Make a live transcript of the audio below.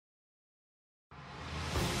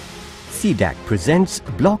C-DAC presents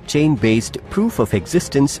blockchain-based proof of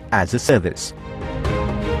existence as a service.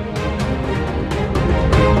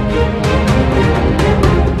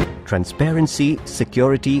 Transparency,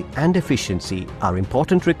 security and efficiency are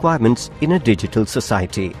important requirements in a digital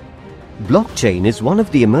society. Blockchain is one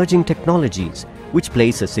of the emerging technologies which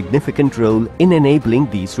plays a significant role in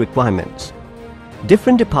enabling these requirements.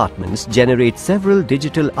 Different departments generate several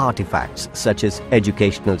digital artifacts such as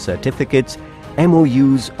educational certificates,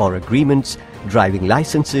 MOUs or agreements, driving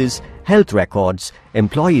licenses, health records,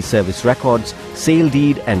 employee service records, sale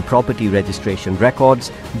deed and property registration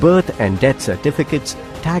records, birth and death certificates,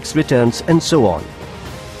 tax returns and so on.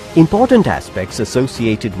 Important aspects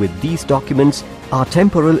associated with these documents are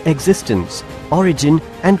temporal existence, origin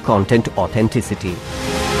and content authenticity.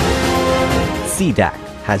 C-DAC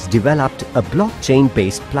has developed a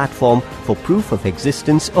blockchain-based platform for proof of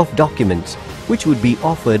existence of documents which would be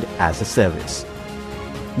offered as a service.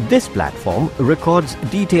 This platform records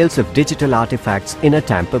details of digital artifacts in a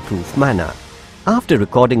tamper-proof manner. After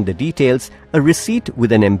recording the details, a receipt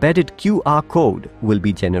with an embedded QR code will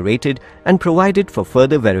be generated and provided for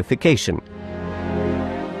further verification.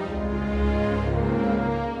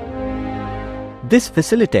 This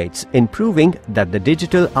facilitates in proving that the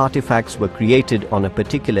digital artifacts were created on a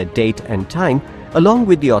particular date and time, along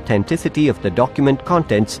with the authenticity of the document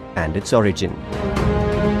contents and its origin.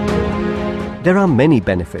 There are many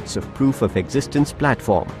benefits of proof of existence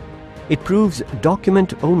platform. It proves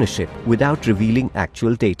document ownership without revealing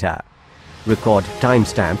actual data. Record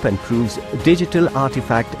timestamp and proves digital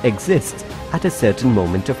artifact exists at a certain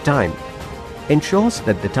moment of time. Ensures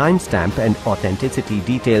that the timestamp and authenticity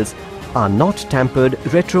details are not tampered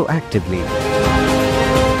retroactively.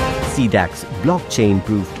 C-DAC's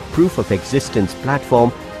blockchain-proofed proof of existence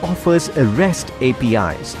platform offers a REST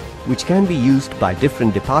APIs, which can be used by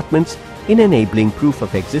different departments in enabling proof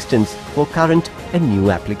of existence for current and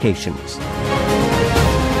new applications.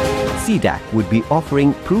 C-DAC would be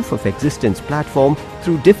offering proof of existence platform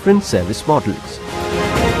through different service models.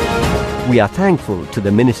 We are thankful to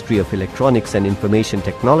the Ministry of Electronics and Information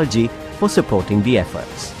Technology for supporting the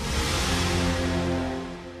efforts.